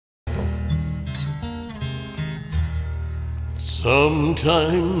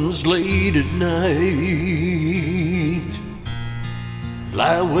Sometimes late at night,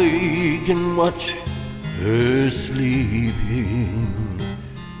 lie awake and watch her sleeping.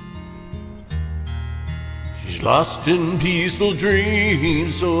 She's lost in peaceful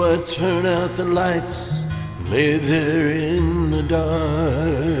dreams, so I turn out the lights and lay there in the dark.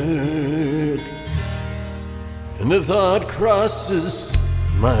 And the thought crosses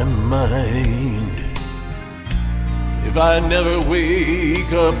my mind, if I never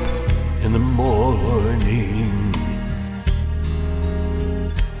wake up in the morning,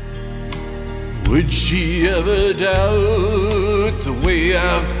 would she ever doubt the way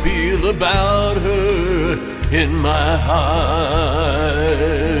I feel about her in my heart?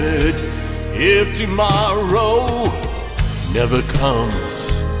 If tomorrow never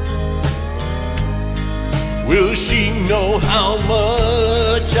comes, will she know how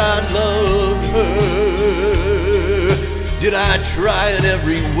much I love her? Did I try in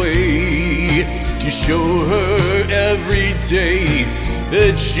every way to show her every day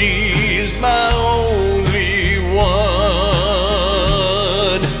that she's my only one?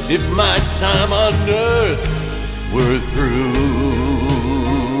 If my time on earth were through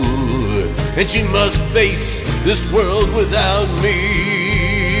and she must face this world without me,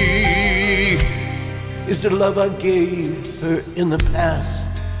 is the love I gave her in the past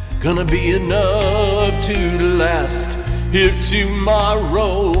gonna be enough to last if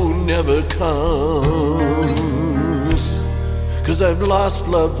tomorrow never comes? 'Cause I've lost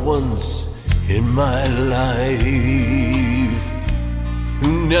loved ones in my life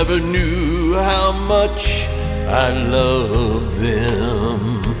who never knew how much I loved them.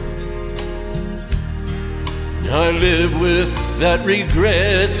 Now I live with that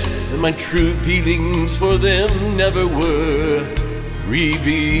regret, and my true feelings for them never were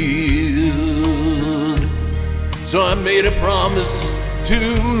revealed. So I made a promise to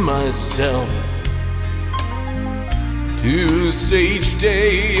myself to say each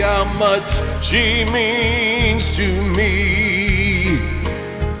day how much she means to me,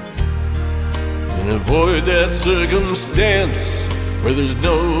 and avoid that circumstance where there's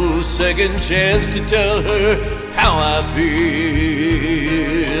no second chance to tell her how I feel.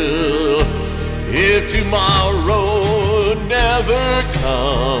 If tomorrow never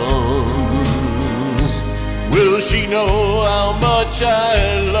comes, will she know how much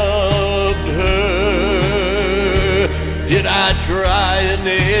I loved her? Did I try in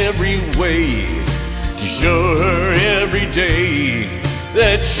every way to show her every day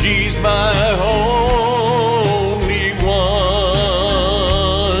that she's my only one?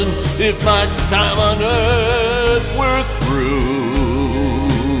 If my time on earth were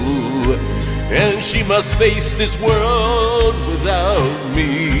through and she must face this world without me,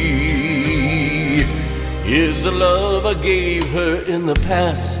 is the love I gave her in the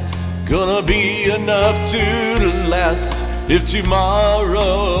past gonna be enough to last if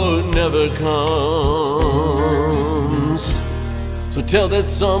tomorrow never comes? So tell that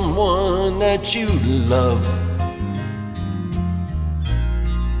someone that you love,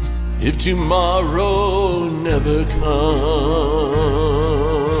 if tomorrow never comes.